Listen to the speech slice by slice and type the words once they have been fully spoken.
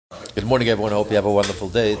Good morning, everyone. I hope you have a wonderful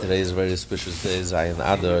day. Today is a very auspicious day, Zayin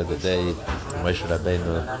Adar, the day Moshe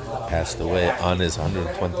Rabbeinu passed away on his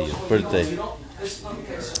 120th birthday.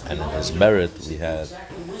 And in his merit, we had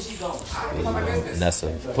the Ness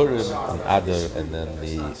of Purim and Adar, and then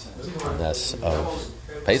the Ness of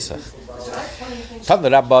Pesach. Tan the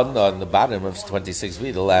Rabban on the bottom of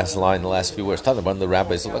 26b, the last line, the last few words. Tan the Rabban, the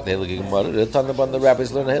rabbis look. Tan the Rabban, the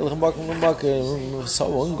rabbis learn. So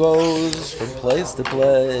one goes from place to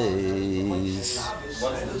place.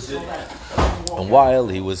 And while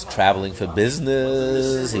he was traveling for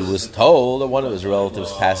business, he was told that one of his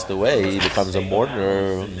relatives passed away. He becomes a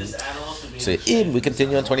mourner. So we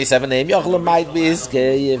continue on 27 name. Might be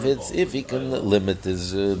if he can limit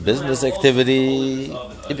his business activity,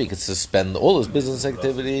 if he could suspend all his business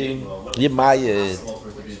activity,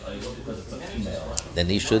 then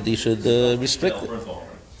he should restrict it,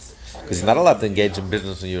 because he's not allowed to engage in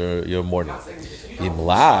business in your mourning.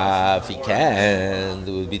 If he can,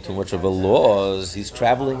 it would be too much of a loss. He's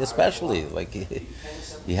traveling, especially like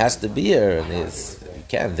he has to be here, and he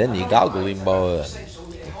can. Then you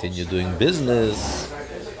continue doing business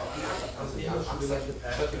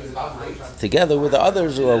together with the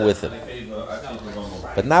others who are with him,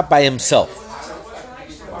 but not by himself.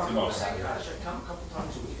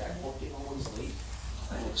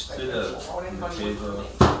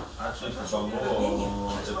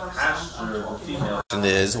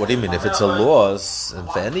 Is what do you mean? If it's a loss, and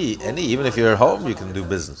for any even if you're at home, you can do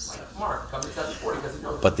business.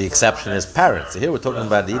 But the exception is parents. Here we're talking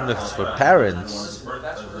about even if it's for parents,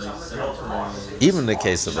 even in the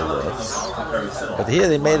case of a loss. But here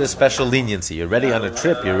they made a special leniency. You're already on a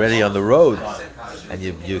trip, you're already on the road, and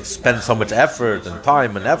you spend so much effort and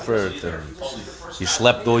time and effort, and you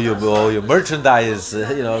schlepped all your merchandise.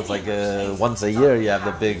 It's like once a year you have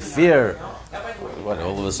the big fear. What,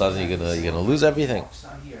 all of a sudden you're gonna lose everything?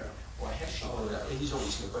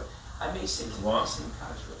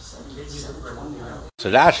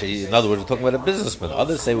 So Rashi, in other words, we're talking about a businessman.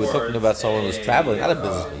 Others say we're talking about someone who's traveling, not a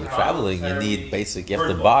businessman. You're traveling, you need you have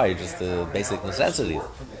to buy just the basic necessities.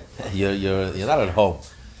 You're not at home.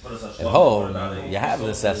 At home, you have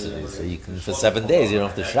necessities. So you can, for 7 days, you don't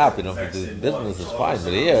have to shop, you don't have to do business, it's fine.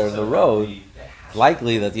 But here, on the road,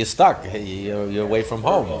 likely that you're stuck. You're away from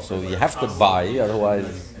home. So you have to buy,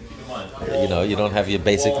 otherwise, you don't have your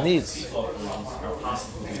basic needs.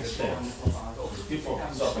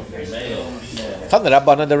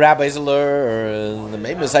 The rabbis learn the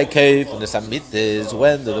famous Hakev and the Samit is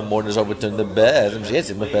when the mourners overturn the bed. When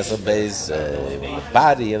the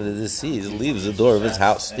body of the deceased leaves the door of his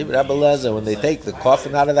house. When they take the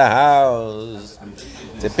coffin out of the house,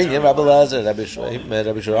 the opinion of Rabbi Lezer, Rabbi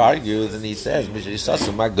Shua argues, and he says, when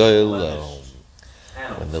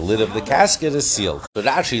the lid of the casket is sealed. So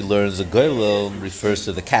Rashi learns the goyel refers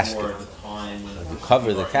to the casket. You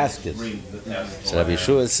cover the casket. So Rabbi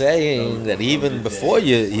Shua is saying that even before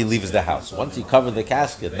he leaves the house, once you cover the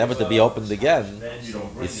casket, never to be opened again,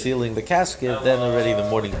 you're sealing the casket, then already the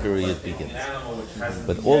mourning period begins.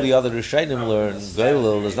 But all the other Rishonim learn,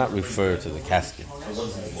 goyel does not refer to the casket. It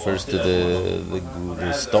refers to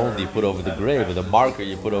the stone you put over the grave, or the marker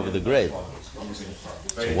you put over the grave.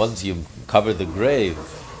 So once you cover the grave,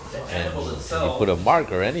 and you put a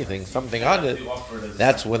mark or anything, something on it,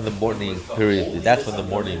 that's when the mourning period, that's when the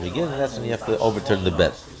mourning begins, that's when you have to overturn the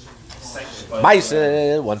bed. Maise,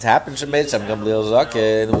 once happened, Shemetz, Am Gamliel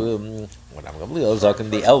Zaken, when Am Gamliel Zaken,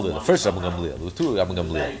 the elder, the first Am Gamliel, there were two Am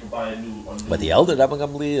Gamliel. But the elder Am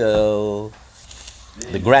Gamliel,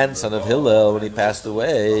 the grandson of Hillel, when he passed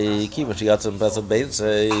away, when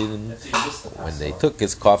they took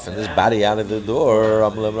his coffin, his body out of the door,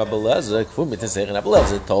 Rabbi Lezer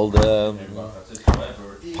told them,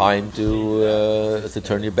 time to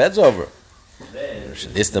turn your beds over.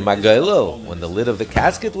 When the lid of the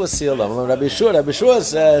casket was sealed, Rabbi Shua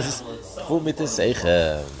says,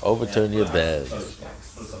 overturn your beds.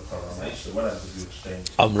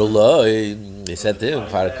 They said to him,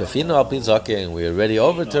 we already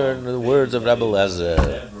overturned the words of Rabbi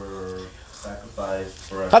Lezer.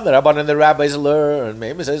 The Rabban and the rabbis learn,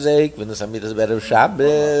 when the Samit is bed of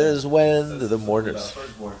Shabbos, when the mourners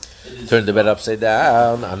turn the bed upside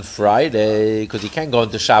down on Friday, because you can't go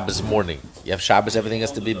into Shabbos morning. You have Shabbos, everything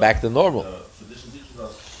has to be back to normal.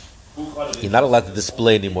 You're not allowed to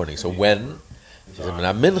display any mourning. So when? From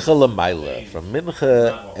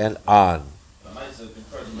Mincha and on.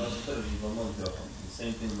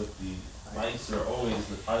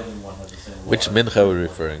 Which mincha are we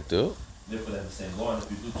referring to?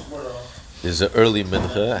 Is the early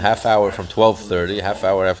mincha, half hour from 12:30, half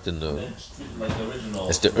hour afternoon.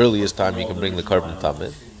 It's the earliest time you can bring the carbon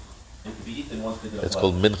tamid. It's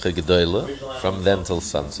called Mincha Gedoyle, from then till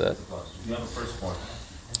sunset.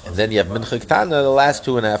 And then you have Mincha Katan, the last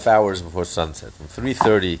 2.5 hours before sunset, from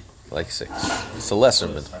 3:30 like 6. It's a lesser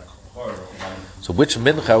Mincha. So which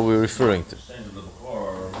Mincha are we referring to?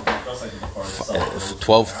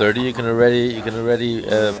 12:30 you can already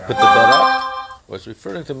put the bed up. Or it's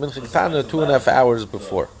referring to Mincha Katan 2.5 hours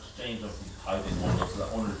before.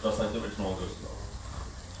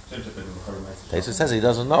 Taisa says he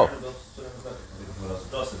doesn't know.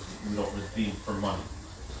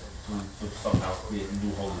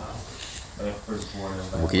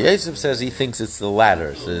 Yosef says he thinks it's the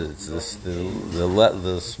latter. So it's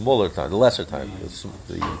the smaller time, the lesser time, the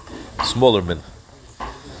smaller mincha.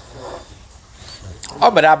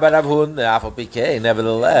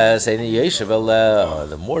 Nevertheless,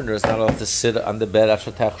 the mourner is not allowed to sit on the bed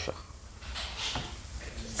after techshach.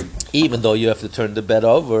 Even though you have to turn the bed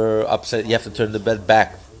over, upside, you have to turn the bed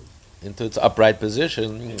back into its upright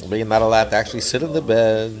position, but you're not allowed to actually sit in the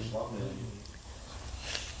bed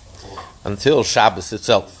until Shabbos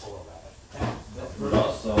itself.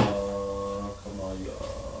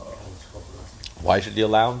 Why should you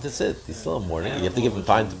allow him to sit? He's still in mourning. You have to give him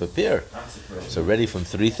time to prepare. So ready from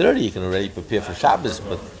 3:30, you can already prepare for Shabbos,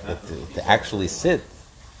 but to actually sit,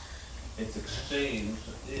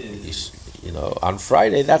 on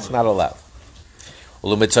Friday, that's not allowed.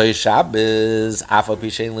 Even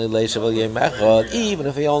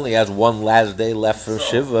if he only has one last day left for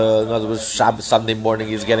Shiva, in other words, Shabbos, Sunday morning,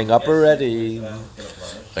 he's getting up already. He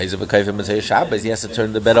has to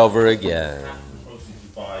turn the bed over again.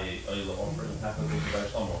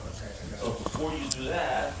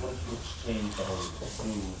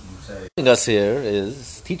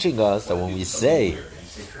 Teaching us that when we say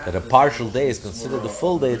that a partial day is considered a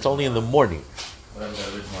full day, it's only in the morning.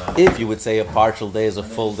 If you would say a partial day is a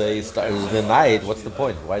full day, starts in the night, what's the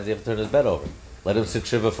point? Why does he have to turn his bed over? Let him sit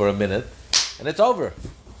Shiva for a minute, and it's over.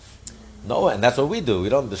 No, and that's what we do.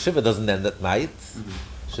 The Shiva doesn't end at night.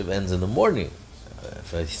 Shiva ends in the morning.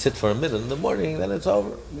 If I sit for a minute in the morning, then it's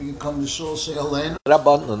over. We can come to Shul, say Elaine.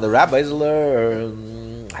 And the rabbis learn.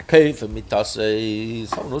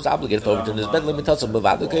 Someone who's obligated to overturn his bed,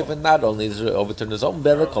 not only is to overturn his own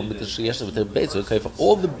bed, for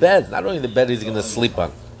all the beds, not only the bed he's going to sleep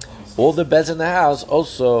on, all the beds in the house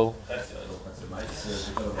also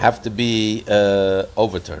have to be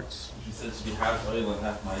overturned. She says if you have oil and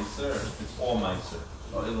half meiser, it's all meiser.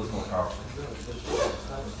 Oil is more powerful.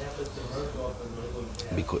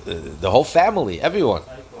 Because, the whole family, everyone.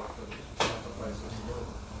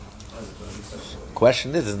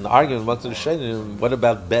 Question is an argument amongst the Rishonim, what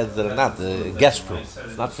about beds that are not the guest room?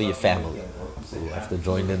 It's not for your family. So you have to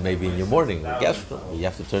join in maybe in your morning, the guest room. You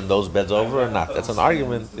have to turn those beds over or not. That's an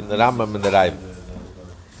argument in the Rambam and the Rav.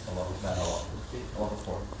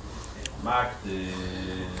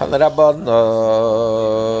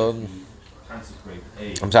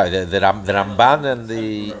 I'm sorry, the Ramban and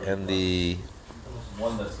the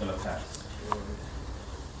one that's going to pass.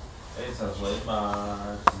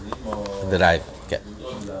 The Rav. Okay.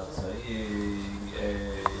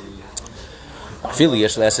 And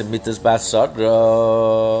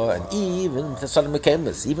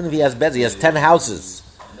even if he has beds, he has 10 houses.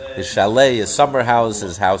 His chalet, his summer house,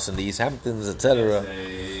 his house in the East Hamptons, etc.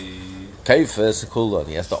 Kaifes, Kulon.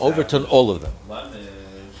 He has to overturn all of them.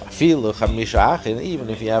 Even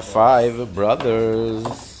if you have 5 brothers.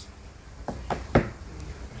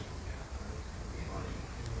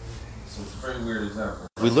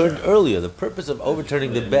 We learned earlier, the purpose of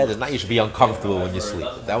overturning the bed is not you should be uncomfortable when you sleep.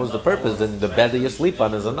 If that was the purpose, then the bed that you sleep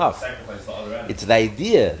on is enough. It's the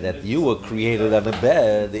idea that you were created on a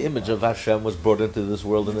bed, the image of Hashem was brought into this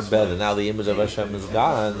world in a bed, and now the image of Hashem is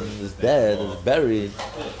gone, is dead, is buried.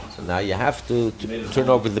 So now you have to turn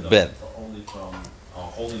over the bed.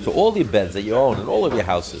 So all the beds that you own in all of your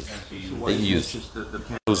houses that you use.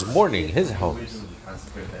 It was mourning his homes.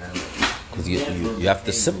 Because you have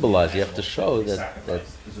to symbolize, you have to show that the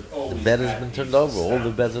bed has been turned over, all the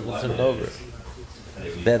beds have been turned over.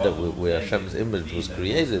 The bed where Hashem's image was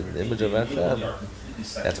created, the image of Hashem,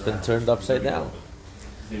 that's been turned upside down.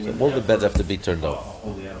 So all the beds have to be turned over.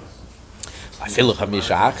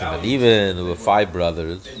 And even with 5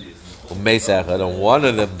 brothers, and one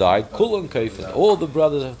of them died, all the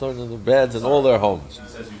brothers have turned in their beds and all their homes.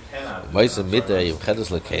 But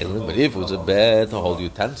if it was a bed to hold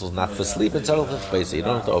utensils, not for sleep, it's out of space, you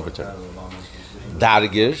don't have to overturn.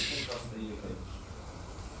 Dargish,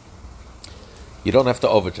 you don't have to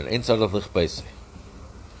overturn.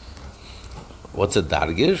 What's a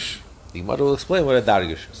dargish? The Gemara will explain what a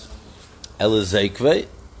dargish is. Elizekve,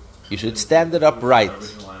 you should stand it upright.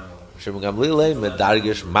 Shimon Gamliel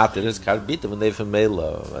medargish matir is karbita when they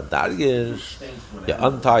femelo. Medargish, you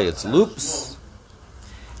untie its loops,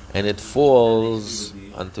 and it falls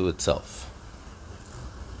unto itself.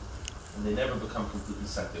 And they never become completely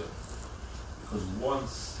secular. Because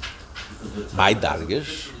once... My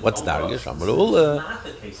dargish? What's dargish? Amrula,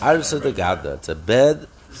 Arsa de Gada. It's a bed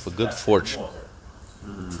for good fortune.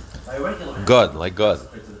 God, like God.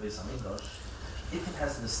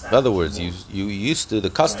 In other words, you used to, the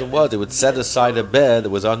custom was they would set aside a bed that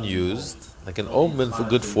was unused, like an omen for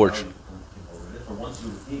good fortune.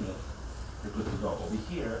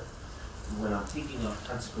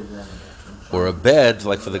 Or a bed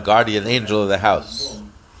like for the guardian angel of the house.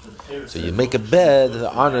 So you make a bed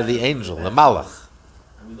to honor the angel, the malach.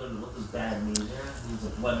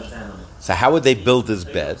 So how would they build this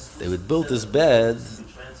bed? They would build this bed,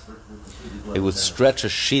 they would stretch a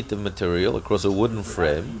sheet of material across a wooden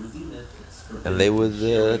frame, and they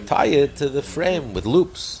would tie it to the frame with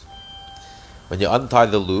loops. When you untie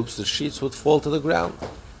the loops, the sheets would fall to the ground.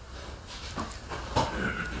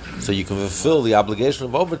 So you can fulfill the obligation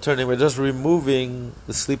of overturning by just removing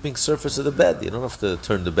the sleeping surface of the bed. You don't have to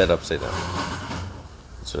turn the bed upside down.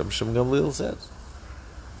 That's what Shimon Gamliel says.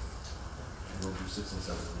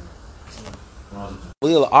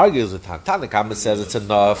 Gamliel argues with Tanakh says it's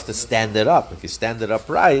enough to stand it up. If you stand it up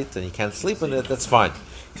right and you can't sleep in it, that's fine.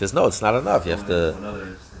 He says no, it's not enough. You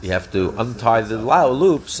have to untie the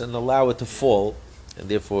loops and allow it to fall, and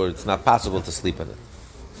therefore it's not possible to sleep in it.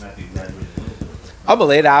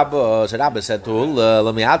 Amalei Rabba, so Rabba said to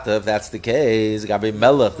Lamiata, if that's the case, Gabi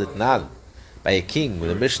Melech Litnan, by a king,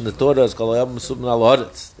 with a mission the Torah is called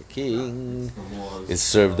the king is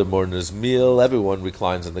served the mourner's meal, everyone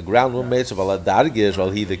reclines on the ground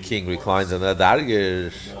while he, the king, reclines on the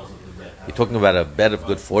dargish. You're talking about a bed of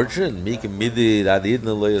good fortune?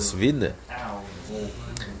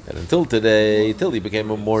 And until today, till he became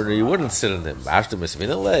a mourner, you wouldn't sit on him.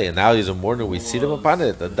 And now he's a mourner, we sit him upon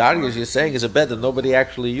it. The dargish you're saying is a bed that nobody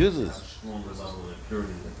actually uses.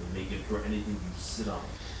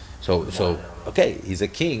 So okay, he's a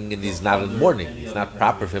king and he's not in mourning. It's not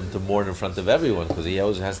proper for him to mourn in front of everyone because he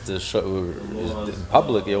always has to show, in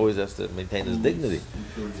public, he always has to maintain his dignity.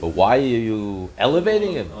 But why are you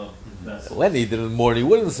elevating him? When he didn't mourn, he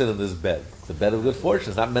wouldn't sit on this bed. It's a bed of good fortune.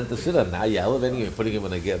 It's not meant to sit on. Now you're elevating him, you're putting him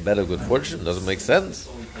in a bed of good fortune. Doesn't make sense.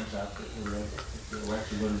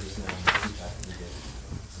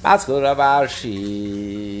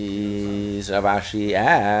 Ravashi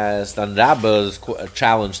asked on Rabba's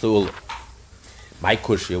challenge to Ula. My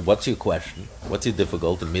kushya, what's your question? What's your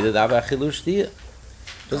difficulty? Just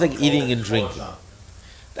like eating and drinking.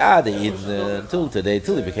 They eat until today,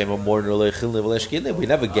 till he became a mourner. We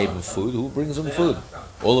never gave him food. Who brings him food?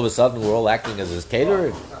 All of a sudden, we're all acting as his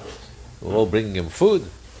caterer. We're all bringing him food.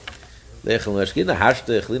 So you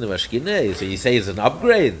say it's an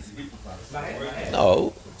upgrade?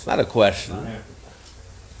 No, it's not a question.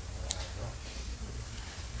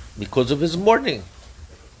 Because of his mourning.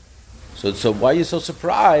 So why are you so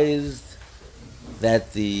surprised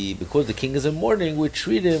that because the king is in mourning, we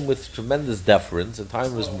treat him with tremendous deference in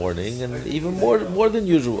time of his mourning, and even more than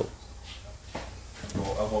usual?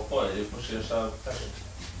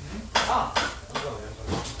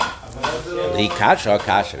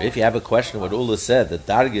 If you have a question, what Ula said, that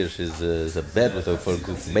dargish is a bed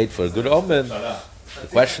made for a good omen. The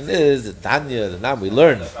question is, Tanya, the Nam we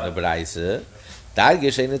learn the Baraisa,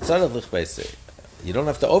 dargish ain't it tzarech lichbeise. You don't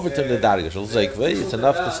have to overturn the dargish. It's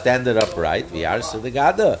enough to stand it upright. If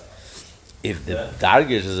the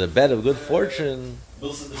dargish is a bed of good fortune,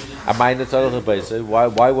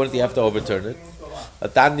 why wouldn't you have to overturn it?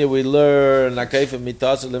 Tanya, we learn not only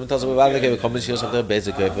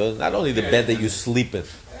the bed that you sleep in,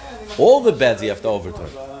 all the beds you have to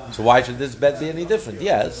overturn. So why should this bed be any different?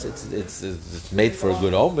 Yes, it's made for a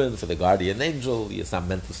good omen, for the guardian angel. It's not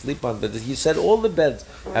meant to sleep on, but you said all the beds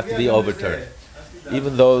have to be overturned.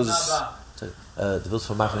 Even those. The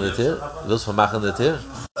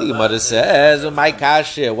Gemara says, "My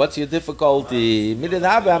kasha, what's your difficulty?"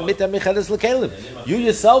 You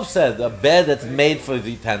yourself said a bed that's made for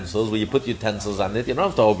utensils, where you put utensils on it, you don't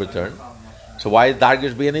have to overturn. So why would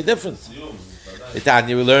dargish be any different? We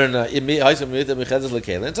learn so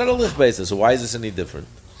why is this any different?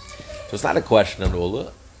 So it's not a question on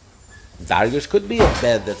Ula. Dargish could be a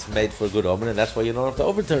bed that's made for a good omen, and that's why you don't have to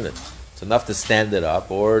overturn it. It's enough to stand it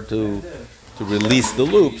up or to release the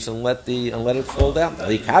loops and let it fall down.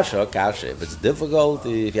 Kasha. If it's difficult,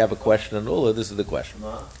 if you have a question on Ula, this is the question.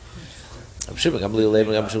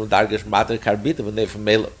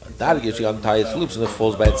 Dargish, you untie its loops and it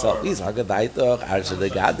falls by itself. And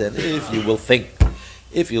if you will think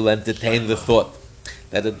If you'll entertain the thought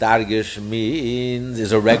that a dargish means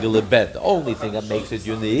is a regular bed, the only thing that makes it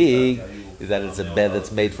unique is that it's a bed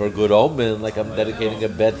that's made for a good omen, like I'm dedicating a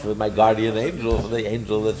bed for my guardian angel, for the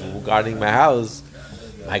angel that's guarding my house.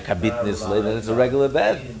 My kabit nisle, then it's a regular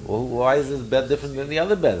bed. Well, why is this bed different than the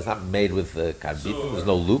other bed? It's not made with kabit, there's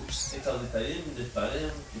no loops.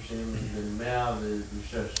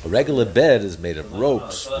 A regular bed is made of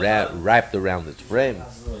ropes wrapped around its frame.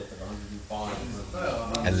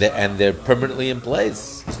 And they're permanently in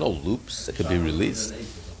place. There's no loops that could be released.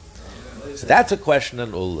 So that's a question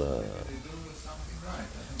on Ula.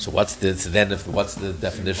 So what's the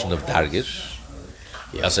definition of Dargish?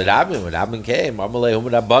 Yes, Rabin, when Rabin came, Amalei Hum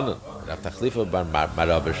Rabbanon. Rav Tachlifa bar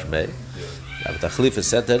Maraber Shmei. Rav Tachlifa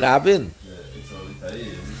said to Rabin,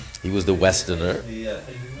 he was the Westerner,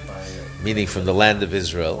 meaning from the land of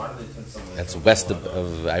Israel. That's west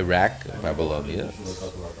of Iraq, Babylonia.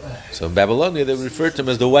 So in Babylonia, they referred to him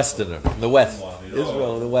as the Westerner, from the west.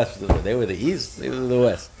 Israel, the Westerner. They were the east, they were the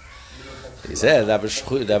west. He said,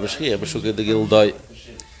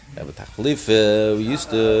 we used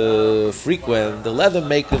to frequent the leather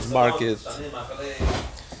makers market.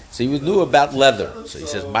 So he knew about leather. So he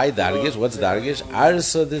says, my dargish, what's dargish?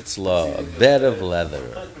 Arsa ditzla, a bed of leather.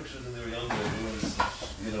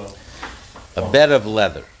 A bed of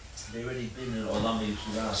leather.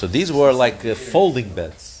 So these were like folding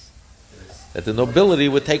beds that the nobility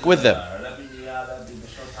would take with them.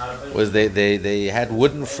 Was they had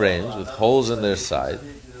wooden frames with holes in their side,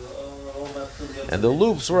 and the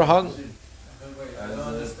loops were hung.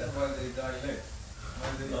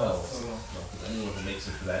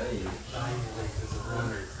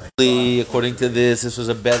 According to this was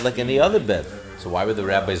a bed like any other bed. So why were the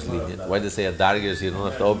rabbis lenient? Why did they say a dargis you don't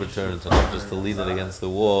have to overturn it, not just to lean it against the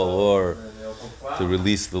wall or to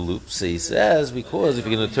release the loops? So he says because if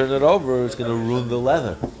you're going to turn it over, it's going to ruin the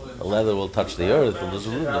leather. The leather will touch the earth and just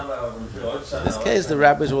ruin it. In this case, the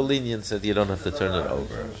rabbis were lenient, said you don't have to turn it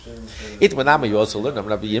over. Itmanama, you also learned.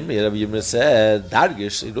 Rabbi Yirmiyah said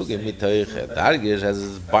dargish has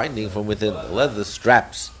its binding from within the leather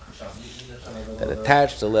straps that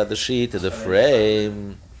attach the leather sheet to the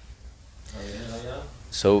frame.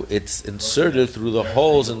 So it's inserted through the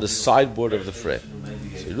holes in the sideboard of the frame.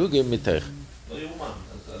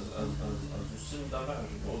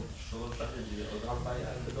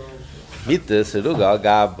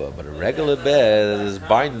 But a regular bed is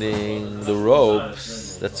binding the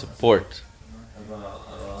ropes that support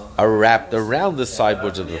are wrapped around the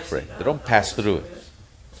sideboards of the frame. They don't pass through it.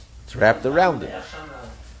 It's wrapped around it.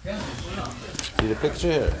 See the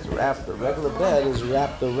picture here? It's wrapped. The regular bed is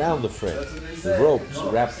wrapped around the frame. The ropes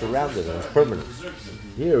wrapped around it, and it's permanent.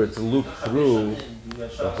 Here, it's looped through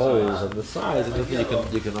the holes on the sides, and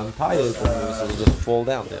you can untie it, and it'll just fall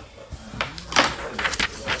down there.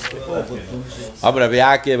 The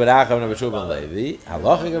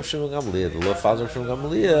law follows from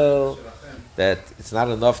Gamliel that it's not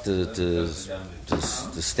enough to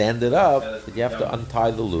stand it up, but you have to untie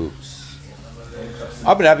the loops. We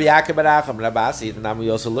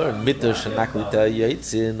also learned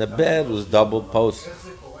the bed was double post,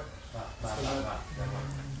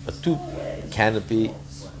 a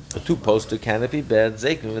two-poster canopy bed.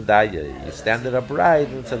 You stand it upright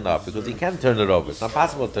and it's enough because you can't turn it over. It's not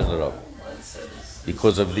possible to turn it over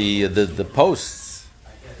because of the posts,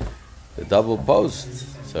 the double posts.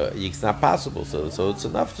 So it's not possible. So it's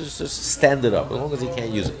enough to just stand it up as long as he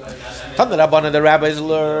can't use it. The rabbis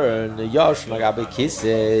learn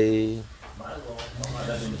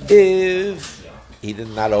if he did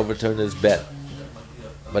not overturn his bed,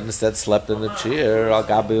 but instead slept in a chair, or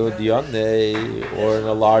in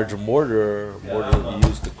a large mortar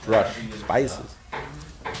used to crush spices,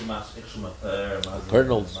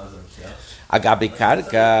 kernels. Agabi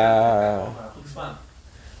karka.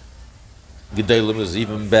 Gedalim is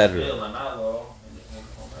even better.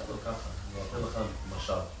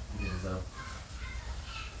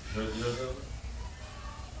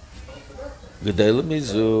 Gedalim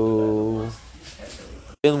is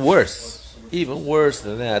even worse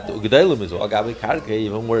than that. Gedalim is Agabi karka,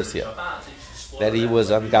 even worse here. That he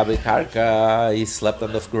was on Gabi karka, he slept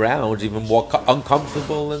on the ground, even more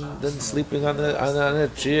uncomfortable than sleeping on a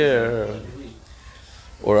chair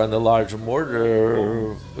or on a large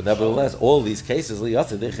mortar. But nevertheless, all these cases, he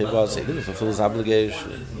didn't fulfill his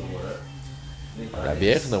obligation. Rabbi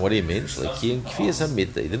Yechna, what do you mean? He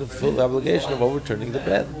didn't fulfill the obligation of overturning the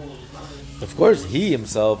bed. Of course, he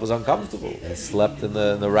himself was uncomfortable. He slept in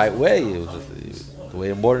the right way. It was the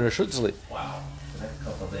way a mourner should sleep.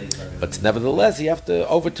 But nevertheless, you have to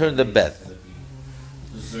overturn the bed.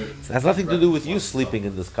 It has nothing to do with you sleeping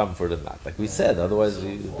in discomfort or not. Like we said, otherwise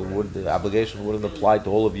the obligation wouldn't apply to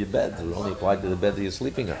all of your beds. It would only apply to the bed that you're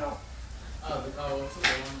sleeping on.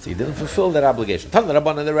 So you didn't fulfill that obligation. Tan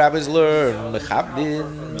Rabbanan, the rabbis learn,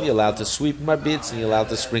 Mechabdin, you're allowed to sweep marbitz, and you're allowed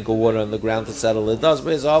to sprinkle water on the ground to settle it. Does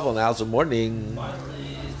raise off on the house of mourning.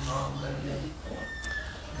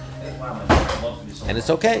 And it's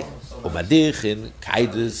okay. And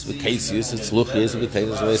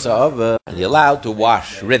you're allowed to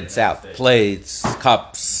wash, rinse out plates,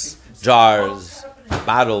 cups, jars,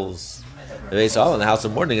 bottles. In the house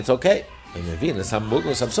of mourning, it's okay. You're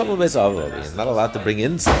not allowed to bring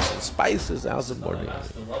incense and spices in the house of mourning,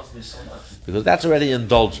 because that's already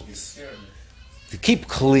indulgence. To keep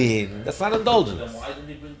clean, that's not indulgence.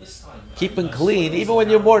 Keeping clean, even when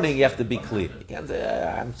you're mourning, you have to be clean. You can't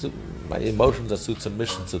say, my emotions are too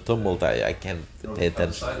submission to tumult, I can't pay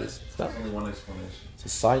attention to this. It's a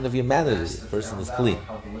sign of humanity. The person is clean.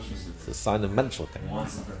 It's a sign of mental thing.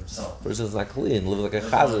 The person is not clean, lives like a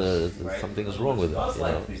chazer, something is wrong with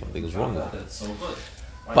it. Something is wrong with it.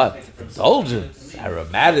 But indulgence,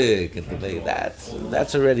 aromatic, and things like that,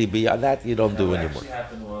 that's already beyond that, you don't do anymore.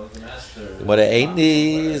 What it ain't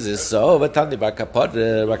is so, but Tani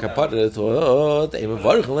Bakapotter,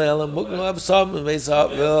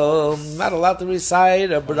 not allowed to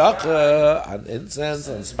recite a bracha on incense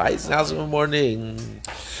and spice in the house in the morning.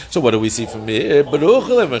 So what do we see from here?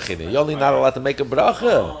 You're only not allowed to make a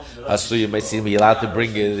bracha. So you may see me allowed to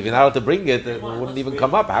bring it. If you're not allowed to bring it, it wouldn't even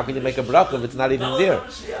come up. How can you make a bracha if it's not even there?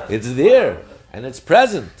 It's there, and it's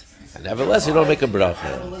present. And nevertheless, you don't make a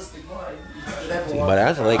bracha.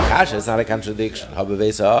 It's not a contradiction. The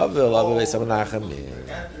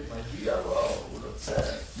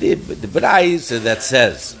Brais that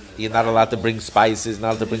says you're not allowed to bring spices, to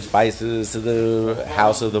the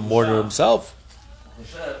house of the mourner himself,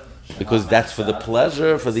 because that's for the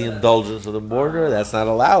pleasure, for the indulgence of the mourner. That's not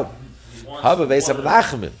allowed.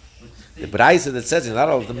 The Brais that says you're not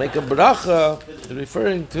allowed to make a bracha is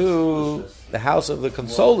referring to the house of the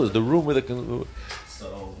consolers, the room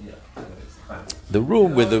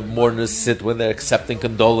where the mourners sit when they're accepting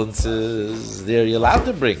condolences. There you're allowed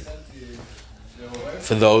to bring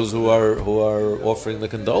for those who are offering the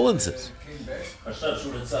condolences.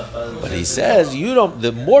 But he says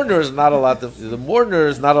the mourner is not allowed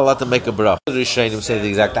to make a bracha. The Rishonim say the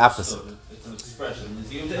exact opposite.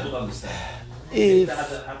 If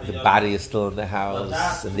the body is still in the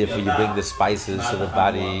house, and therefore you bring the spices so the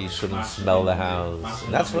body shouldn't smell the house,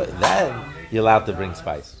 and that's what, then you're allowed to bring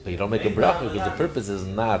spices. But you don't make a bracha because the purpose is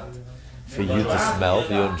not for you to smell,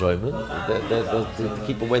 for your enjoyment, to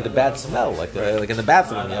keep away the bad smell, like in the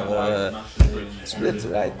bathroom you have a spritz,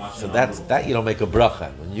 right? So that you don't make a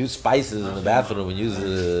bracha. When you use spices in the bathroom, when you use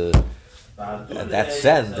that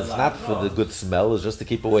scent, it's not for the good smell, it's just to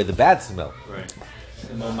keep away the bad smell.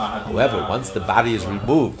 However, once the body is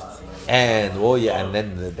removed, and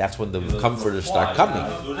then that's when the comforters start coming.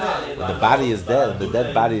 When the body is dead, and the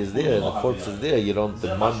dead body is there, and the corpse is there,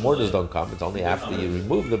 the mourners don't come. It's only after you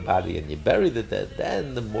remove the body and you bury the dead,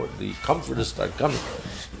 then the comforters start coming.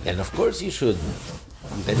 And of course you should.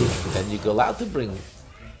 Then you're allowed to bring.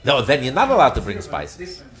 No, then you're not allowed to bring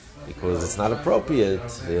spices, because it's not appropriate.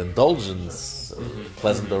 The indulgence,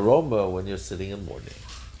 pleasant aroma when you're sitting in mourning.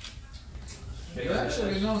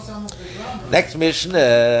 Next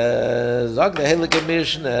Mishnah, Zog the Heilige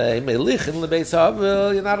Mishnah,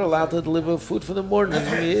 you're not allowed to deliver food for the morning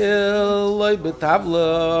meal,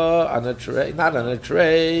 on a tray, not on a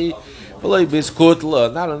tray,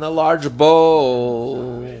 not in a large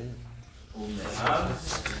bowl,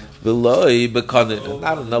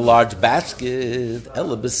 not in a large basket,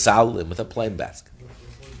 with a plain basket.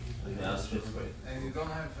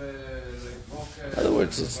 In other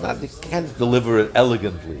words, it's not. You can't deliver it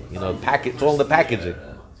elegantly. It's all in the packaging.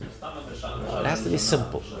 It has to be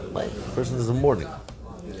simple. Like the person is in mourning.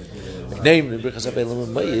 You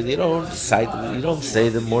don't say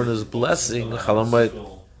the mourner's blessing.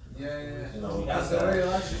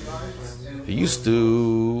 They used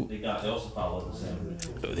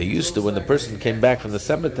to, when the person came back from the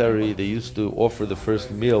cemetery, they used to offer the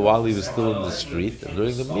first meal while he was still in the street, and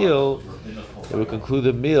during the meal, they would conclude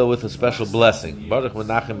the meal with a special blessing. Baruch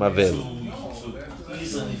Menachem Avelu.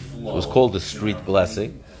 It was called the street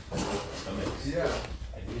blessing.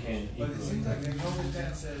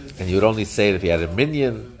 And you would only say it if you had a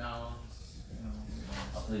minyan.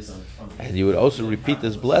 And you would also repeat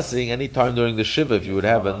this blessing anytime during the Shiva if you would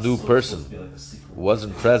have a new person who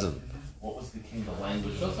wasn't present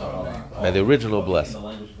by the original blessing.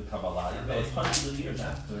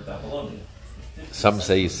 Some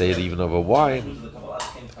say you say it even over wine.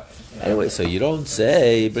 Anyway, so you don't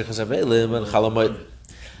say Birchas Avelim and Chol Hamoed.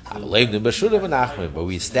 But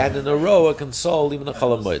we stand in a row and console even the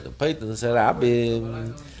Chol Hamoed. Peitin said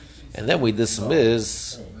Abim, and then we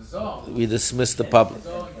dismiss the public.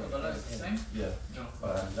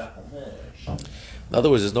 In other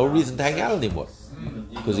words, there's no reason to hang out anymore.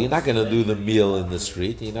 Because you're not going to do the meal in the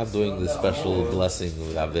street. You're not doing the special blessing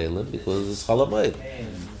with Avelim because it's Chol Hamoed.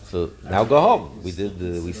 So now go home. We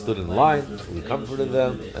stood in line, we comforted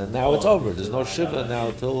them, and now it's over. There's no shiva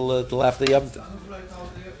now till after Yom Tov.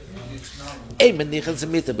 We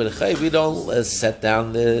don't set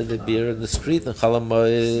down the beer in the street and Chol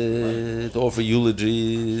Hamoed to offer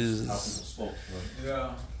eulogies.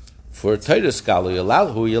 For a Torah scholar, you're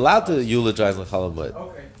allowed to eulogize in Chol Hamoed.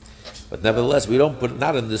 But nevertheless, we don't put it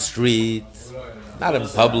not in the street, not in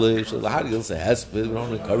public. How do you say hesped? We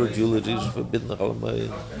don't encourage eulogies forbidden the Chol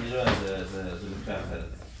Hamoed.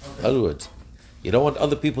 In other words, you don't want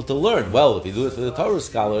other people to learn. Well, if you do it for the Torah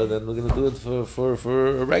scholar, then we're going to do it for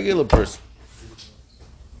a regular person.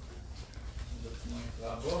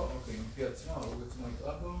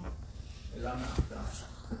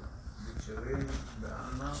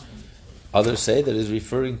 Others say that is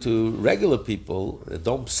referring to regular people.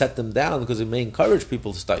 Don't set them down because it may encourage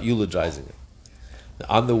people to start eulogizing it.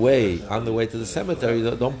 On the way to the cemetery,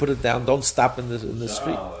 don't put it down. Don't stop in the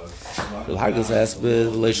street.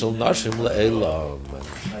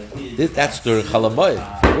 That's during Chol Hamoed.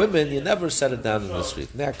 For women, you never set it down in the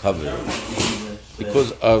street. They're covered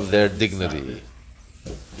because of their dignity.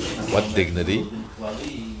 What dignity?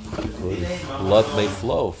 Because blood may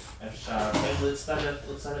flow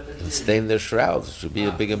and stain their shrouds. It should be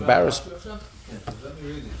a big embarrassment.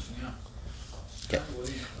 Okay,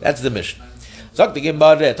 that's the mission. Sagt die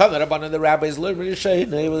Gemara, the rabbis learned in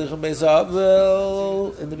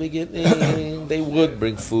the beginning they would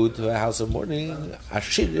bring food to a house of mourning. For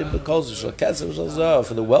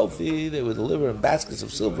the wealthy, they would deliver in baskets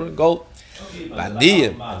of silver and gold. And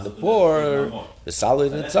the poor, the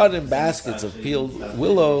solid and in baskets of peeled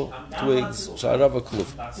willow twigs. Aniyim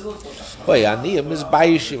is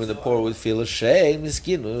baishim, and the poor would feel ashamed.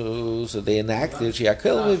 So they enacted,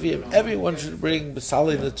 everyone should bring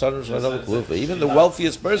solid and even the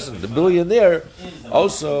wealthiest person, the billionaire,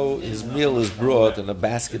 also his meal is brought in a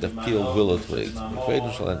basket of peeled willow twigs.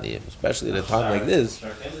 Especially at a time like this,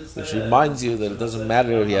 which reminds you that it doesn't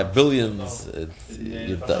matter if you have billions,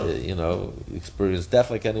 you experience death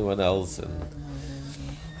like anyone else, and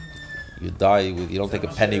you die with, you don't take a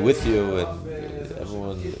penny with you, and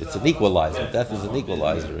everyone, it's an equalizer. Death is an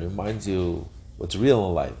equalizer. It reminds you what's real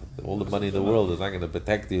in life. All the money in the world is not going to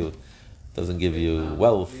protect you. It doesn't give you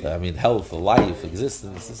wealth, health, life,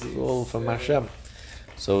 existence. This is all from Hashem.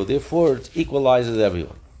 So therefore, it equalizes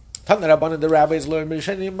everyone. The rabbis learned in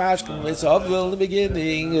the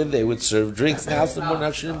beginning they would serve drinks in the house of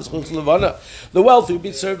the wealthy would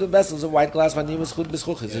be served in vessels of white glass, and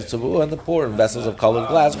the poor in vessels of colored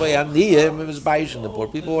glass. The poor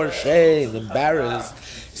people were ashamed, embarrassed.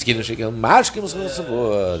 They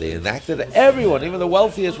enacted that everyone, even the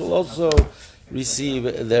wealthiest, will also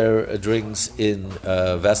receive their drinks in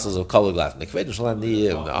vessels of colored glass. In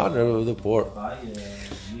the honor of the poor.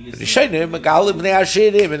 In the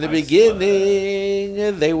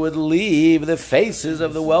beginning, they would leave the faces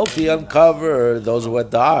of the wealthy uncovered. Those who had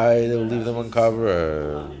died, they would leave them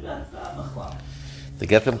uncovered to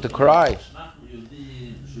get them to cry.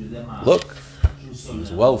 Look,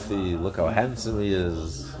 he's wealthy. Look how handsome he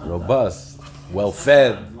is, robust,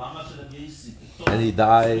 well-fed, and he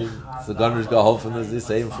died. So gunners go home from the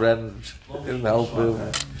same friend didn't help him.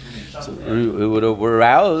 So it would have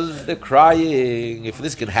aroused the crying. If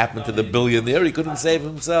this could happen to the billionaire, he couldn't save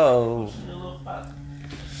himself.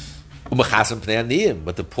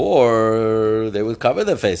 But the poor, they would cover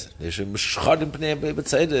their faces.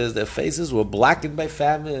 Their faces were blackened by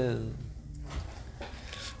famine.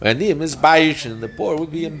 And the poor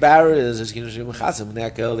would be embarrassed.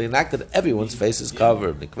 They enacted everyone's faces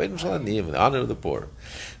covered. In the honor of the poor.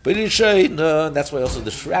 But that's why also the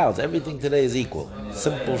shrouds, everything today is equal.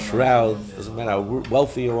 Simple shroud, doesn't matter how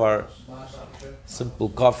wealthy you are. Simple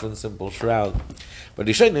coffin, simple shroud. But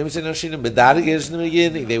in the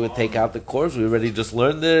beginning, they would take out the corpse. We already just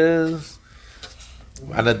learned this.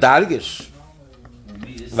 And the dargish.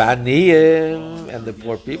 And the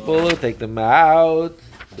poor people take them out.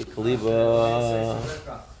 The kaliva.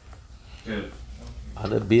 And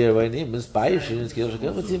the beer,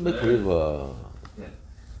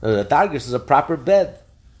 the dargish is a proper bed.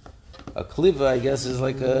 A kliva, I guess, is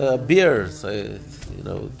like a beer. So,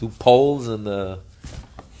 two poles and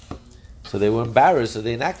so they were embarrassed. So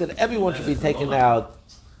they enacted everyone should be taken out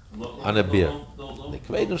on a beer.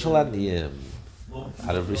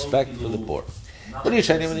 Out of respect for the poor.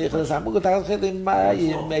 Originally,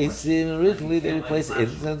 they replaced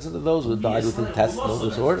incense into those who died with intestinal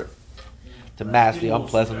disorder to mask the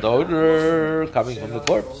unpleasant odor coming from the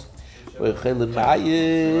corpse. And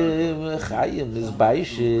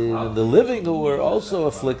the living who were also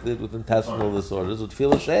afflicted with intestinal disorders would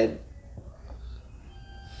feel ashamed.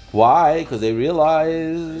 Why? Because they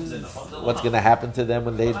realize what's going to happen to them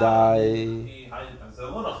when they die.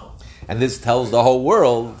 And this tells the whole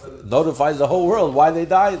world, notifies the whole world why they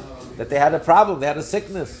died. That they had a problem, they had a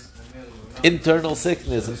sickness. Internal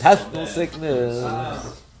sickness, intestinal sickness.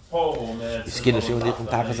 The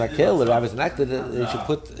rabbis enacted that they should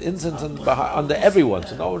put incense under everyone.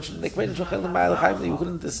 So no one should make you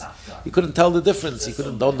couldn't tell the difference. You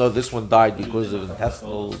don't know this one died because of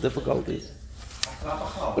intestinal difficulties.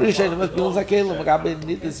 This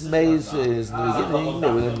maze is in the beginning,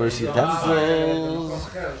 they were in mercy utensils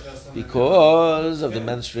because of the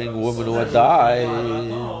menstruating woman who had died.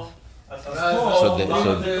 So the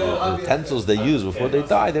utensils they used before they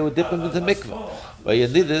died, they would dip them into mikveh. But you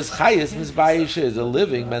need this chayis misbayish is a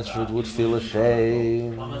living menstruate would feel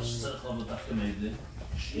ashamed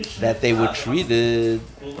that they were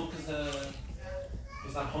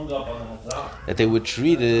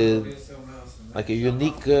treated like a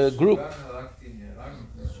unique group,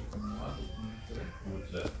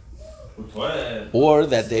 or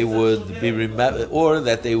that they would be remembered, or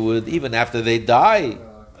that they would even after they die,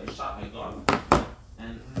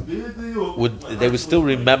 they would still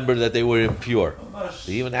remember that they were impure.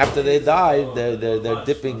 So even after they died, they're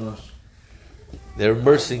dipping, they're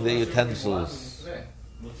immersing the utensils.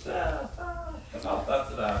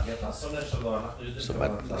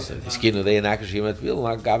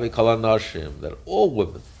 That all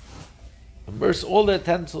women immerse all their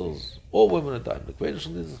utensils, all women are dying. The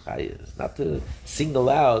question is not to single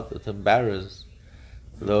out, but to embarrass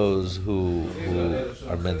those who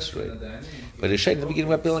are menstruating. But the in the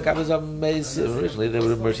beginning of originally they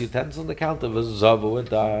would immerse utensils on the count of a zav who had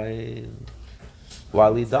died.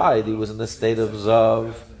 While he died, he was in a state of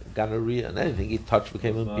zav, gonorrhea, and anything he touched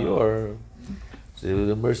became impure. So they would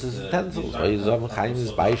immerse his utensils. While he's zav chaim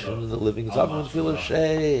is baishim, and the living zav would feel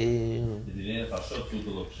ashamed.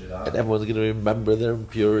 And everyone's going to remember their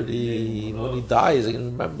impurity. When he dies, they're going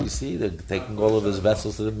to remember. You see, they're taking all of his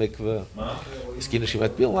vessels to the mikveh.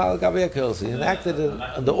 So he enacted it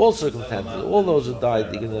under all circumstances. All those who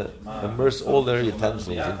died, they're going to immerse all their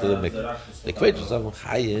utensils into the mikveh. The equation is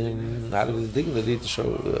out of the dignity to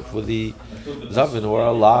show for the Zavin who are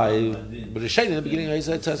alive. But the Shane in the beginning, in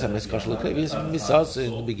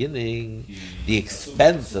the beginning, the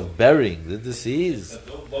expense of burying the deceased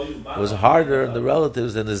was harder on the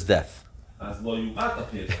relatives than his death.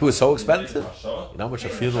 It was so expensive. You know how much a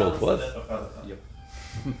funeral was?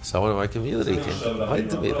 Someone in my community came to complain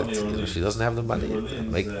to me that she doesn't have the money.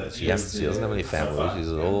 She doesn't have any family.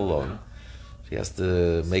 She's all alone. She has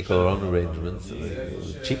to make her own arrangements.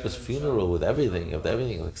 The cheapest funeral with everything, like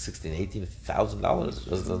 $16,000, $18,000. She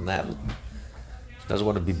doesn't have it. She doesn't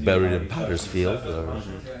want to be buried in Potter's Field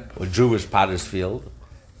or Jewish Potter's Field.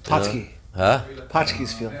 Patsky. Huh?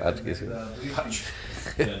 Patchki's Field.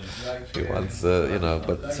 She wants,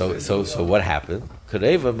 but so what happened?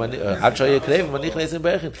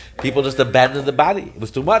 People just abandoned the body. It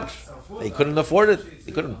was too much. They couldn't afford it.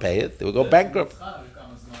 They couldn't pay it. They would go bankrupt.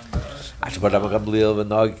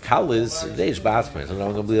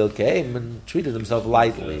 Gamliel came and treated himself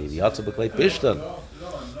lightly.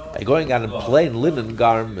 By going out in plain linen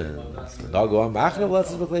garments. Because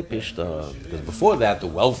before that, the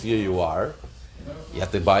wealthier you are, you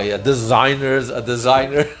have to buy a designer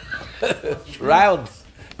shrouds.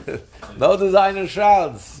 No designer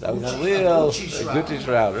shrouds. That was a Gucci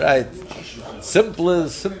shroud, right?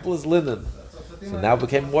 Simplest linen. So now it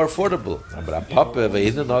became more affordable.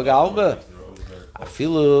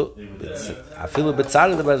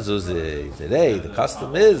 Today, the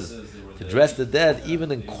custom is to dress the dead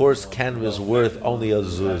even in coarse canvas worth only a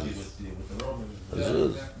zuz. A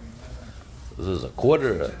zuz. A zuz, a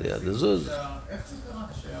quarter, the zuz.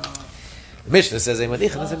 The Mishnah says, you're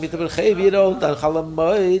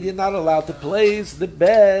not allowed to place the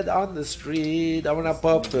bed on the street. There's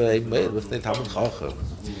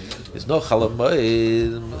no Chalam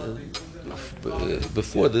Moed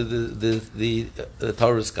before the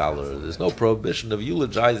Torah scholar. There's no prohibition of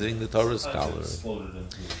eulogizing the Torah scholar.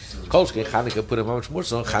 Kolshke Chanukah put him much more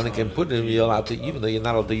so. Chanukah put him, you're allowed to, even though you're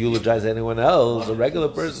not allowed to eulogize anyone else, a regular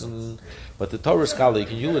person. But the Torah scholar, you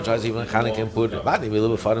can eulogize even Chanukah and put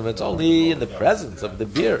him. It's only in the presence of the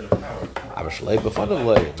beer.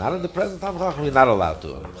 Not in the present time, we're not allowed to.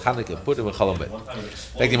 Chanukah, put him in Chol Hamoed.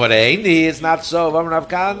 It's not so. Rav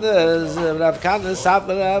Kana,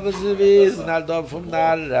 Sattler Rav Zvid, Nador from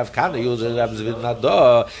Nar. Rav Kana usually Rav Zvid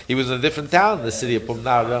Nador. He was in a different town, the city of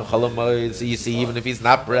Pumnar, Chol Hamoed. So you see, even if he's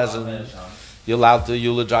not present, you're allowed to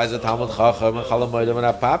eulogize the Talmud Chacham and Chol Hamoed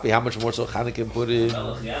and Papi. How much more so Chanukah put in?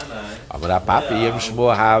 Papi Yem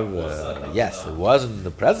Shmuel have. Yes, it wasn't in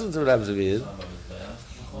the presence of Rav Zvid.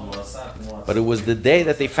 But it was the day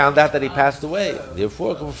that they found out that he passed away.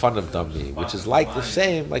 Therefore, come fun of Dami, which is like the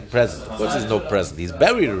same, like present. Of course, there's no present; he's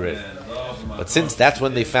buried already. But since that's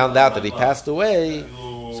when they found out that he passed away,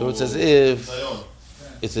 so it's as if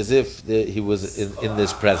he was in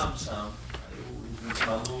this presence.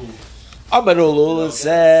 Amar Ulul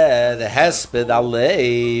said, "Hesped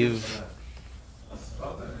Alev."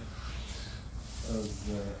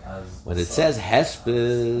 When it says Hesped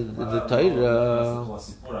in the Torah,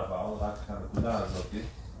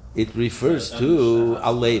 it refers to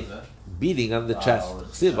Alev, beating on the chest.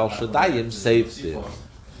 Siv al Shadayim safety.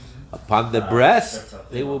 Upon the breast,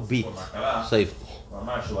 they will beat. Safety.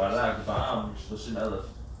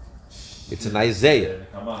 It's in Isaiah.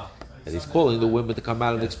 And he's calling the women to come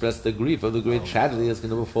out and express the grief of the great tragedy that's going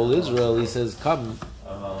to befall Israel. He says, come.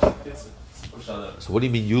 So what do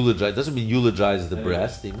you mean eulogize? It doesn't mean eulogize the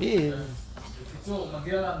breast. It means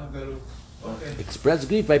express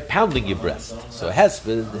grief by pounding your breast. So Hesped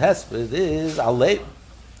is Alei.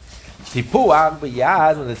 Tipuach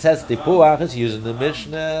b'yad. When it says tipuach, it's used in the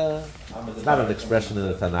Mishnah. It's not an expression in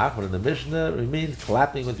the Tanakh, but in the Mishnah it means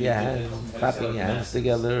clapping with your hands, clapping your hands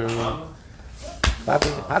together,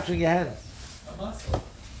 clapping your hands.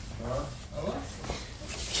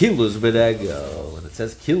 Kilus b'dego. When it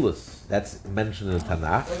says kilus, that's mentioned in the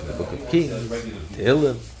Tanakh, in the Book of Kings,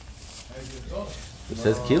 Tehillim. It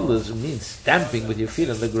says kilus, it means stamping with your feet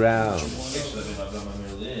on the ground.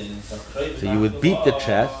 So you would beat the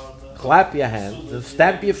chest, clap your hands, and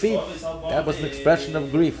stamp your feet. That was an expression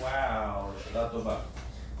of grief. So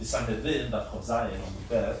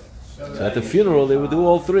at the funeral, they would do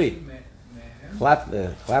all three. Clap,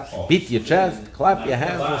 beat your chest, clap your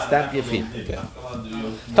hands, and stamp your feet. Okay.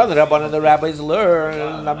 The rabbis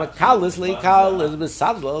learn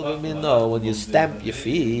when you stamp your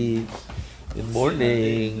feet in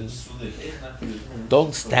morning,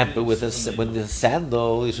 don't stamp it with a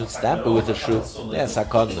sandal. You should stamp it with a shoe. Yes,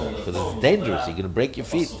 because it's dangerous. You're going to break your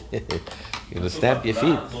feet. You're going to stamp your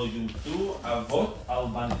feet.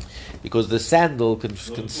 Because the sandal can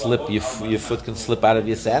slip, your foot can slip out of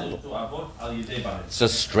your sandal. It's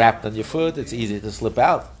just strapped on your foot, it's easy to slip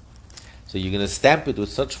out. So you're going to stamp it with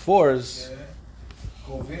such force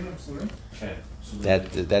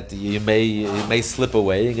that you may slip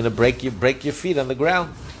away. You're going to break your feet on the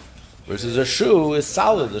ground. Versus a shoe is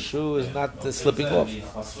solid. A shoe is not slipping off.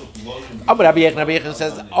 Rabbi Yechon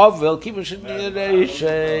says,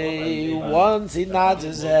 once he nods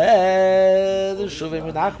his head, he's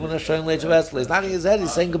nodding his head,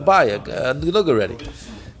 he's saying goodbye. Look already.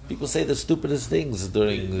 People say the stupidest things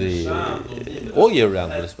during all year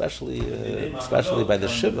round, but especially by the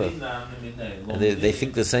Shiva. And they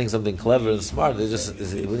think they're saying something clever and smart. They just,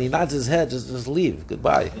 when he nods his head, just leave.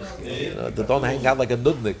 Goodbye. Don't hang out like a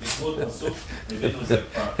nudnik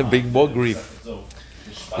and bring more grief.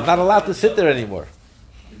 You're not allowed to sit there anymore.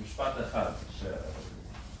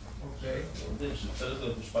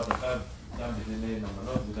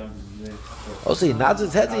 Also, he nods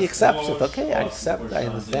his head, he accepts it. Okay, I accept, I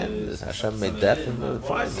understand this. Hashem made death, and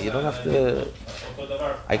fine. You don't have to.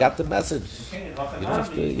 I got the message. You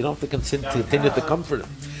don't have to continue to comfort him.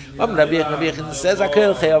 Rabbi Yechon says,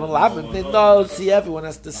 no, see, everyone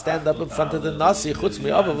has to stand up in front of the Nasi,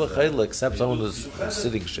 except someone who's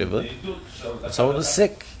sitting Shiva, and someone who's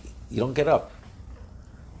sick. You don't get up.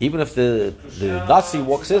 Even if the Nasi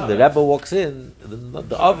walks in, the Rebbe walks in,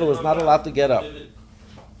 the Avel is not allowed to get up.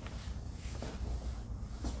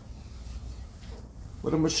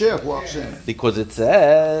 When a Mashiach walks in. Because it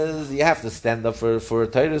says you have to stand up for a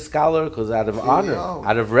Torah scholar, because out of honor,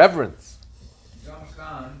 out of reverence.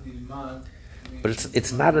 But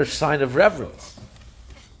it's not a sign of reverence.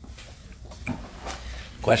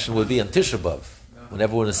 Question would be on Tisha B'Av, when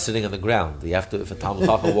everyone is sitting on the ground. You have to, if a Talmud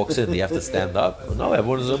Chacham walks in, you have to stand up. Well, no,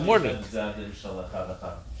 everyone is in mourning.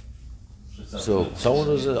 So someone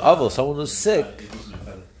who's someone who's sick,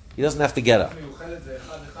 he doesn't have to get up.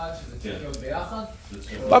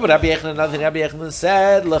 But Rabbi Yechon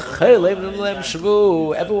said,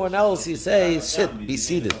 everyone else, you say, sit, be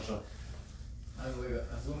seated.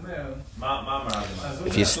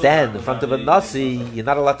 If you stand in front of a nasi, you're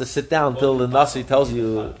not allowed to sit down until the nasi tells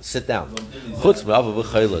you sit down.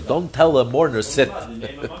 Don't tell a mourner sit.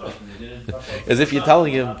 As if you're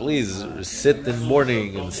telling him, please sit in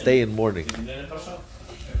mourning and stay in mourning. In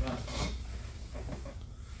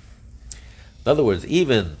other words,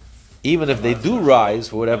 even if they do rise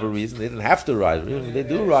for whatever reason, they didn't have to rise. Even if they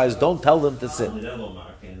do rise, don't tell them to sit.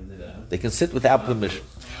 They can sit without permission.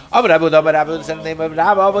 In the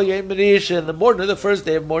morning, the first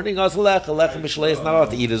day of mourning, he's not allowed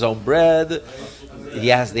to eat his own bread. He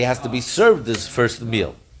has to be served his first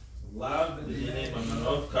meal.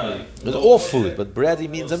 It's all food, but bread he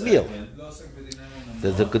means a meal.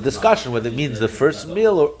 There's a good discussion whether it means the first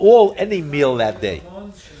meal or any meal that day.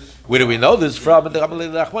 Where do we know this from? When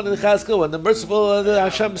the merciful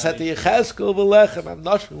Hashem said to Yechezkel,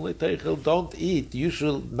 don't eat. You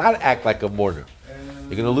should not act like a mourner.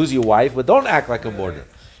 You're going to lose your wife, but don't act like a mourner.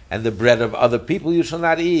 And the bread of other people you shall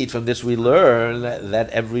not eat. From this we learn that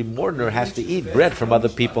every mourner has to eat bread from other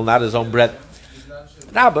people, not his own bread.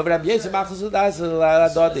 Rabbi Yosef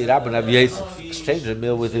exchange a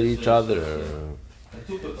meal with each other.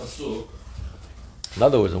 In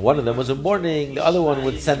other words, one of them was in mourning, the other one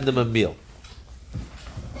would send them a meal.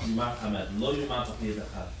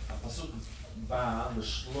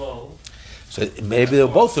 So maybe they were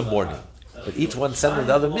both in mourning, but each one sent them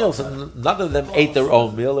the other meal, so none of them ate their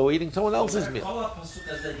own meal, they were eating someone else's meal.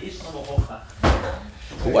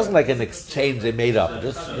 It wasn't like an exchange they made up. It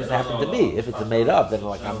just happened to me. If it's made up, then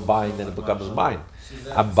like I'm buying, then it becomes mine.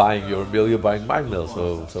 I'm buying your meal, you're buying my meal.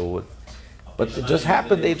 But it just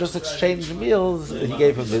happened, they just exchanged meals. He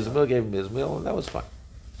gave him his meal, gave him his meal, and that was fine.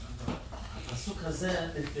 If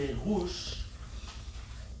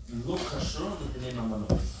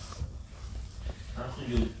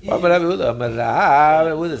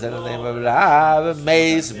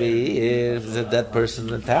there's a dead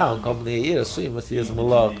person in town,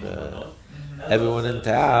 everyone in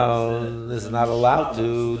town is not allowed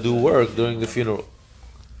to do work during the funeral.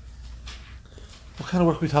 What kind of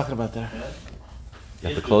work are we talking about there? You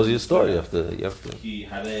have to close your story. You have to. The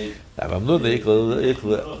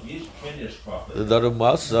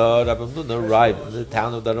Daramasa, arrived in the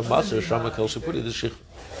town of Daramasa.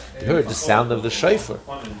 They heard the sound of the shofar.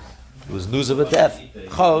 It was news of a death. He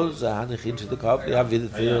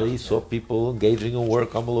saw people engaging in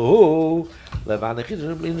work.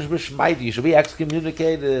 You should be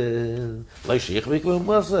excommunicated.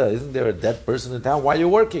 Isn't there a dead person in town? Why are you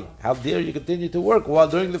working? How dare you continue to work while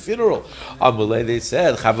during the funeral? They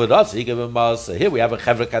said, here we have a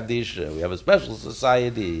Chevra Kaddish, we have a special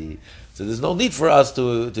society. So there's no need for us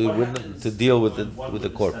to deal with the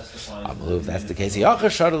corpse. If that's the case,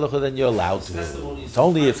 then you're allowed to. It's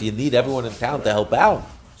only if you need everyone in town to help out,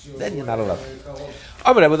 then you're not allowed to.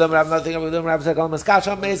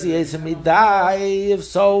 If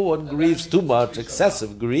so, one grieves too much,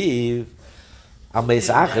 excessive grief,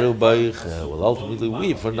 will ultimately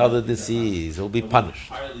weep for another disease. He'll be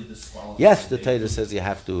punished. Yes, the Torah says you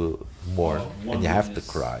have to mourn and you have to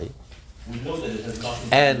cry.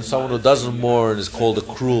 And someone who doesn't mourn is called a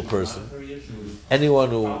cruel person. Anyone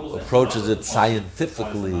who approaches it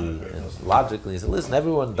scientifically and logically says, listen,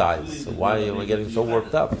 everyone dies, so why am I getting so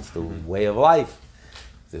worked up? It's the way of life.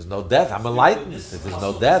 If there's no death, I'm enlightened. If there's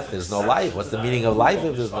no death, there's no life. What's the meaning of life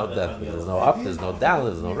if there's no death? If there's no up, there's no down,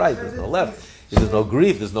 there's no right, there's no left. If there's no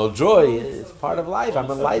grief, there's no joy. It's part of life. I'm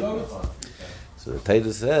enlightened. So the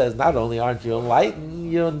Torah says, not only aren't you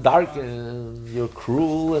enlightened, you're darkened, you're a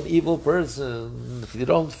cruel and evil person. If you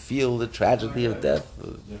don't feel the tragedy of death,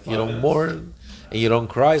 you don't mourn, and you don't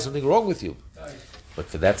cry, something wrong with you. But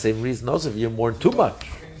for that same reason also, if you mourn too much,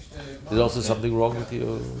 there's also something wrong with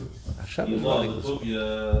you. Hashem is mourning this one.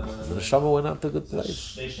 The Neshama went out to a good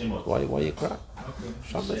place. Why you cry?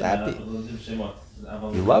 Hashem is happy.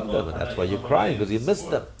 You love them, and that's why you're crying, because you miss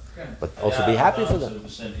them. But also be happy for them.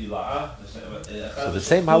 So the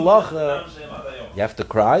same halacha, you have to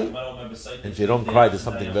cry, and if you don't cry, there's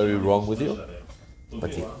something very wrong with you.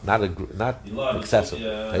 But not excessive.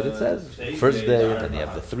 It says first day, and then you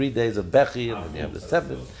have the 3 days of Bechi, and then you have the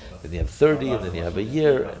 7, then you have 30, and then you have a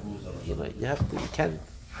year. And, you can't.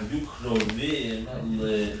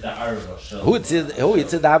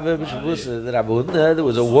 There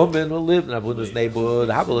was a woman who lived in Abuna's neighborhood.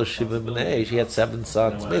 She had 7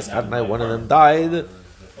 sons. One of them died.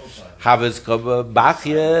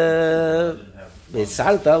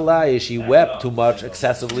 She wept too much,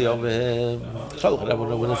 excessively over him.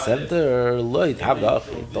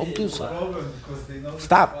 Don't do so.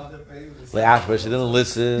 Stop. She didn't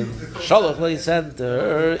listen. If you're going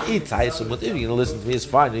to listen to me, it's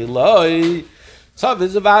fine. So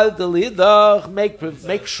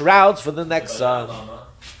make shrouds for the next son.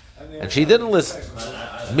 And she didn't listen.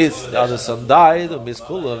 The other son died, and Miss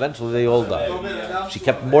Kula, eventually they all died. She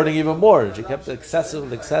kept mourning even more, and she kept excessive.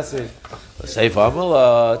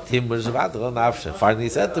 Finally he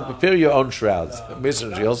said to prepare your own shrouds.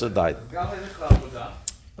 She also died.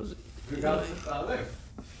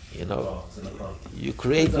 You know, you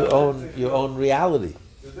create your own reality.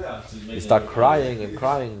 You start crying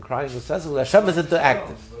excessively. Hashem is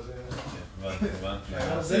interactive.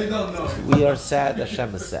 We are sad,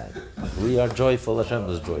 Hashem is sad. We are joyful, Hashem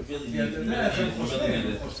is joyful.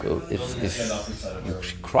 So if you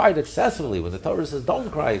cried excessively, when the Torah says don't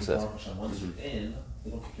cry excessively,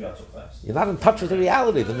 you're not in touch with the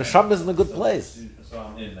reality. The neshama is in a good place.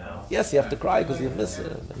 Yes, you have to cry because you miss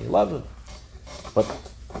him and you love him. But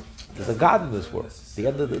there's a God in this world. At the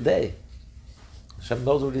end of the day, Hashem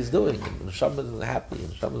knows what He's doing. And the neshama is happy, and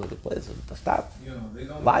the neshama is in a good place. And stop.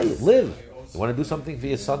 Live. You want to do something for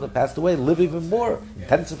your son that passed away? Live even more.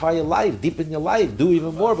 Intensify your life. Deepen your life. Do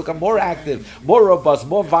even more. Become more active, more robust,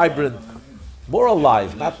 more vibrant, more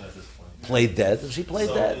alive. Not play dead. And she played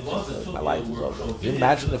dead. My life is over. Can you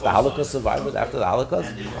imagine if the Holocaust survivors after the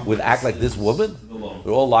Holocaust would act like this woman?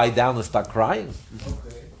 They'd all lie down and start crying.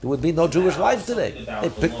 There would be no Jewish life today. They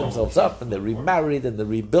picked themselves up and they remarried and they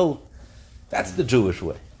rebuilt. That's the Jewish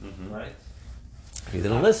way. He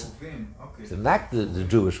didn't listen. He didn't act the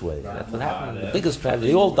Jewish way. That's what happened. The biggest tragedy.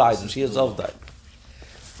 They all died, and she herself died.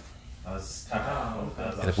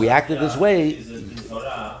 And if we acted this way,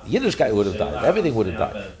 Yiddishkeit would have died. Everything would have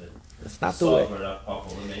died. That's not the way.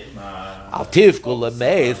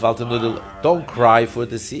 Don't cry for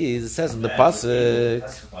the seas. It says in the pasuk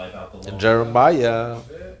in Jeremiah.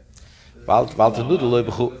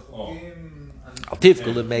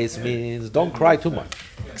 Means don't cry too much,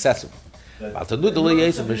 excessive.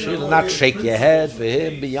 Not shake your head for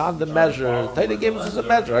him beyond the measure. Taita gave us a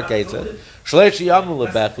measure. Okay, so 3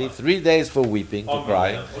 days for weeping, for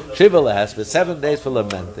crying. For 7 days for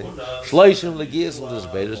lamenting.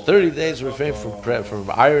 30 days refrain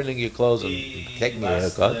from ironing your clothes and taking your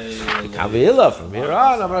haircut. From here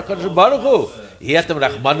on, I'm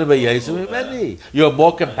You're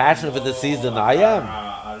more compassionate for the seas than I am.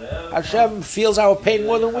 Hashem feels our pain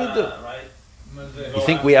more than we do. You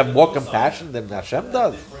think we have more compassion than Hashem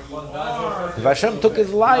does? If Hashem took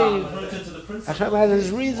his life, Hashem has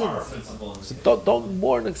his reasons. So don't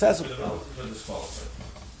mourn excessively.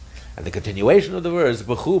 And the continuation of the verse,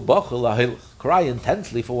 cry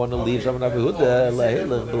intensely for one who leaves.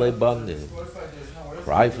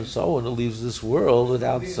 Cry for someone who leaves this world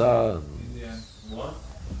without sons.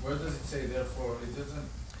 Where does it say therefore? It doesn't.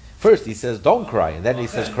 First he says don't cry, and then he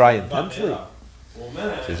says cry intensely. So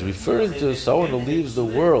he's referring to someone who leaves the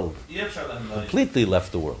world, completely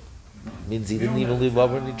left the world. It means he didn't even leave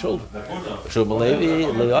over any children. Shmuel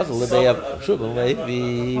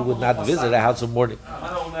Levi would not visit a house of mourning. He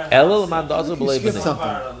skipped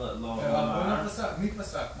something.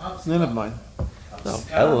 None of mine. No,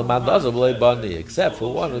 except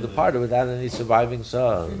for one who departed without any surviving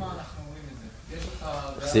son.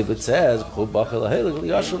 It says,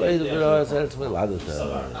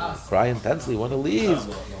 cry intensely, want to leave,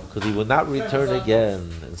 because he will not return again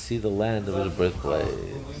and see the land of his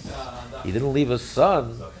birthplace. He didn't leave a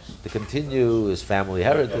son to continue his family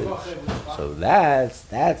heritage. So that's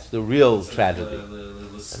the real tragedy.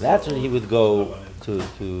 And that's when he would go to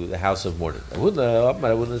the house of mourning.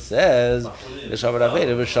 Abuna says, this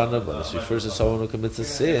refers to someone who commits a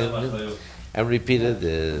sin and repeated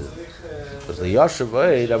it. Because the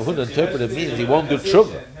Yashavay, Abuna interpreted means he won't do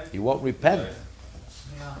tshuva, he won't repent.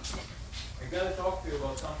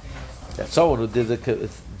 That's someone who did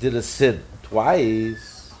a sin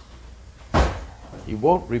twice, he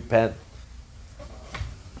won't repent.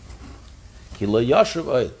 He won't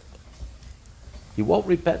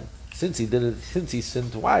repent. Since he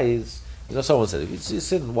sinned twice, someone said, if you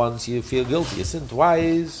sin once, you feel guilty. You sin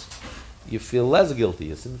twice, you feel less guilty.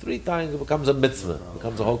 You sin 3 times, it becomes a mitzvah. It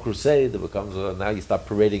becomes a whole crusade. It becomes now you start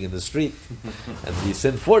parading in the street. And you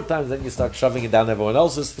sin 4 times, then you start shoving it down everyone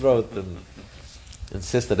else's throat and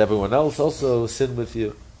insist that everyone else also sin with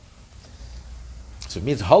you. So it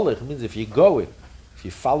means holich. It means if you go in, if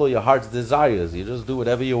you follow your heart's desires, you just do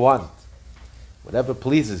whatever you want, whatever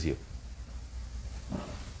pleases you. So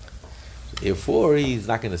therefore, he's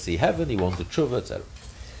not going to see heaven. He won't do tshuva, etc.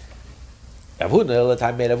 Avuna, the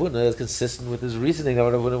time made Avuna is consistent with his reasoning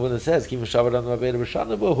of what Avuna says. It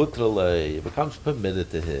becomes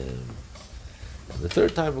permitted to him. And the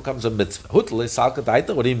 3rd time becomes a mitzvah. What do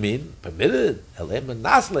you mean? Permitted? It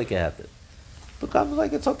becomes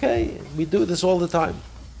like it's okay. We do this all the time.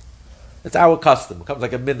 It's our custom. It comes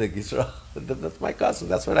like a minig, Yisrael. That's my custom.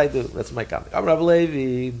 That's what I do. That's my custom. I'm Rabbi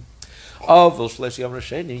Levi.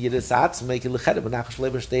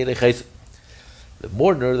 The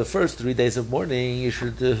mourner, the first 3 days of mourning, you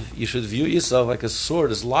should view yourself like a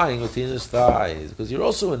sword is lying between his thighs, because you're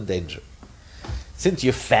also in danger. Since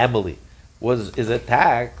your family is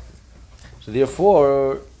attacked, so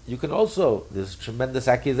therefore you can also, there's tremendous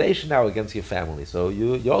accusation now against your family, so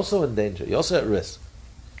you're also in danger, you're also at risk.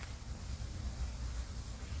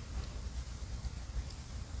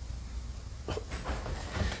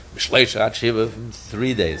 From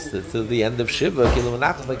 3 days to the end of Shiva, okay,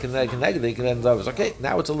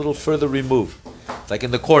 now it's a little further removed. It's like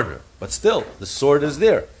in the corner, but still, the sword is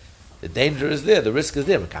there. The danger is there, the risk is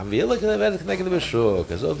there. Because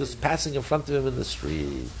all this passing in front of him in the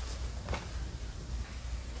street.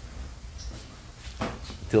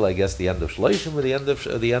 Until I guess the end of Shloshim or the end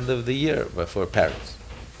of the year for parents.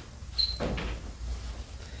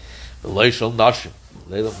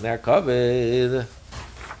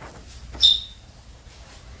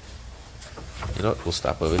 You know, we'll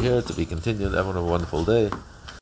stop over here to be continued. Everyone have a wonderful day.